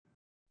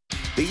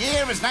The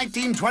year is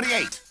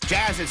 1928.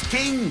 Jazz is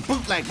king,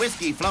 bootleg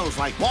whiskey flows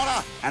like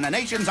water, and the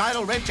nation's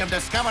idle rich have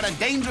discovered a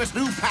dangerous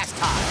new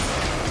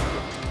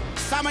pastime.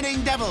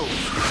 Summoning devils.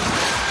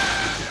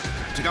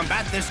 To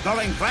combat this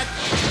growing threat,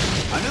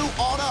 a new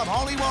order of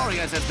holy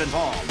warriors has been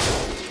formed.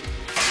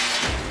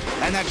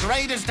 And their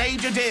greatest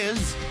agent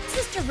is...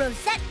 Sister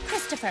Rosette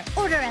Christopher,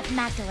 Order of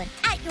Magdalene,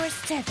 at your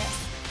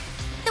service.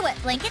 The wet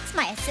blanket's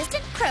my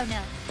assistant,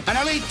 Chrono. An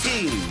elite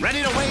team,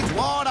 ready to wage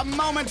war at a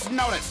moment's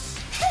notice.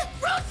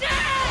 Rosette!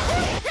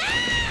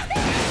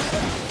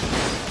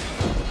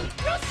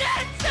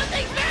 Rosette,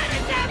 something bad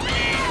is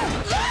happening!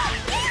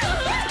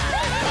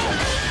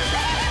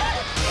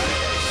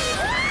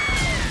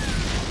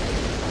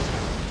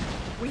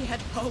 We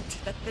had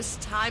hoped that this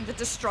time the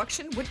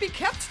destruction would be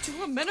kept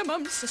to a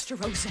minimum, Sister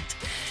Rosette.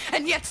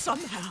 And yet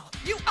somehow,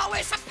 you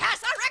always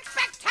surpass our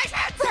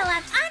expectations! Well,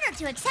 I'm honored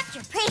to accept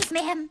your praise,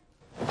 ma'am.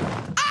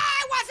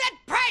 I wasn't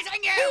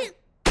praising you!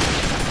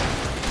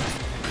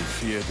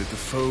 I fear that the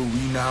foe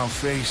we now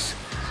face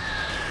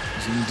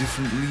is in a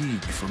different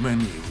league from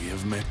any we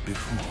have met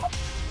before.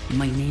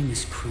 My name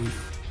is Chrono.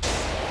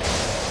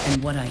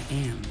 And what I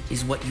am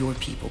is what your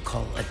people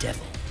call a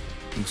devil.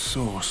 The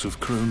source of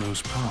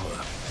Chrono's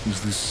power is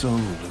the soul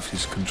of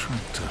his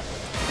contractor.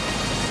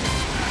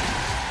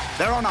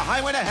 They're on a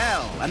highway to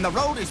hell, and the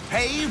road is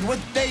paved with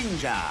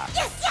danger.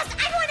 Yes,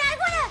 I wanna!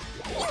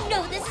 You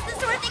know this is the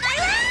sort of thing I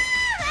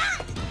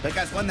love!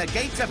 Because when the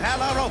gates of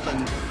hell are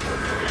opened,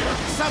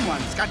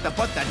 someone's got to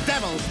put the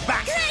devils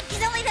back. Good,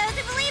 because only those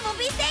who believe will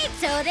be saved,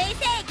 so they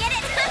say. Get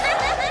it?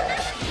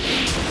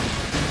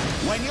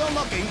 When you're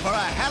looking for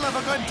a hell of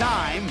a good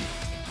time,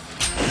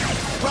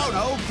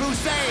 Chrono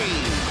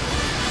Crusade.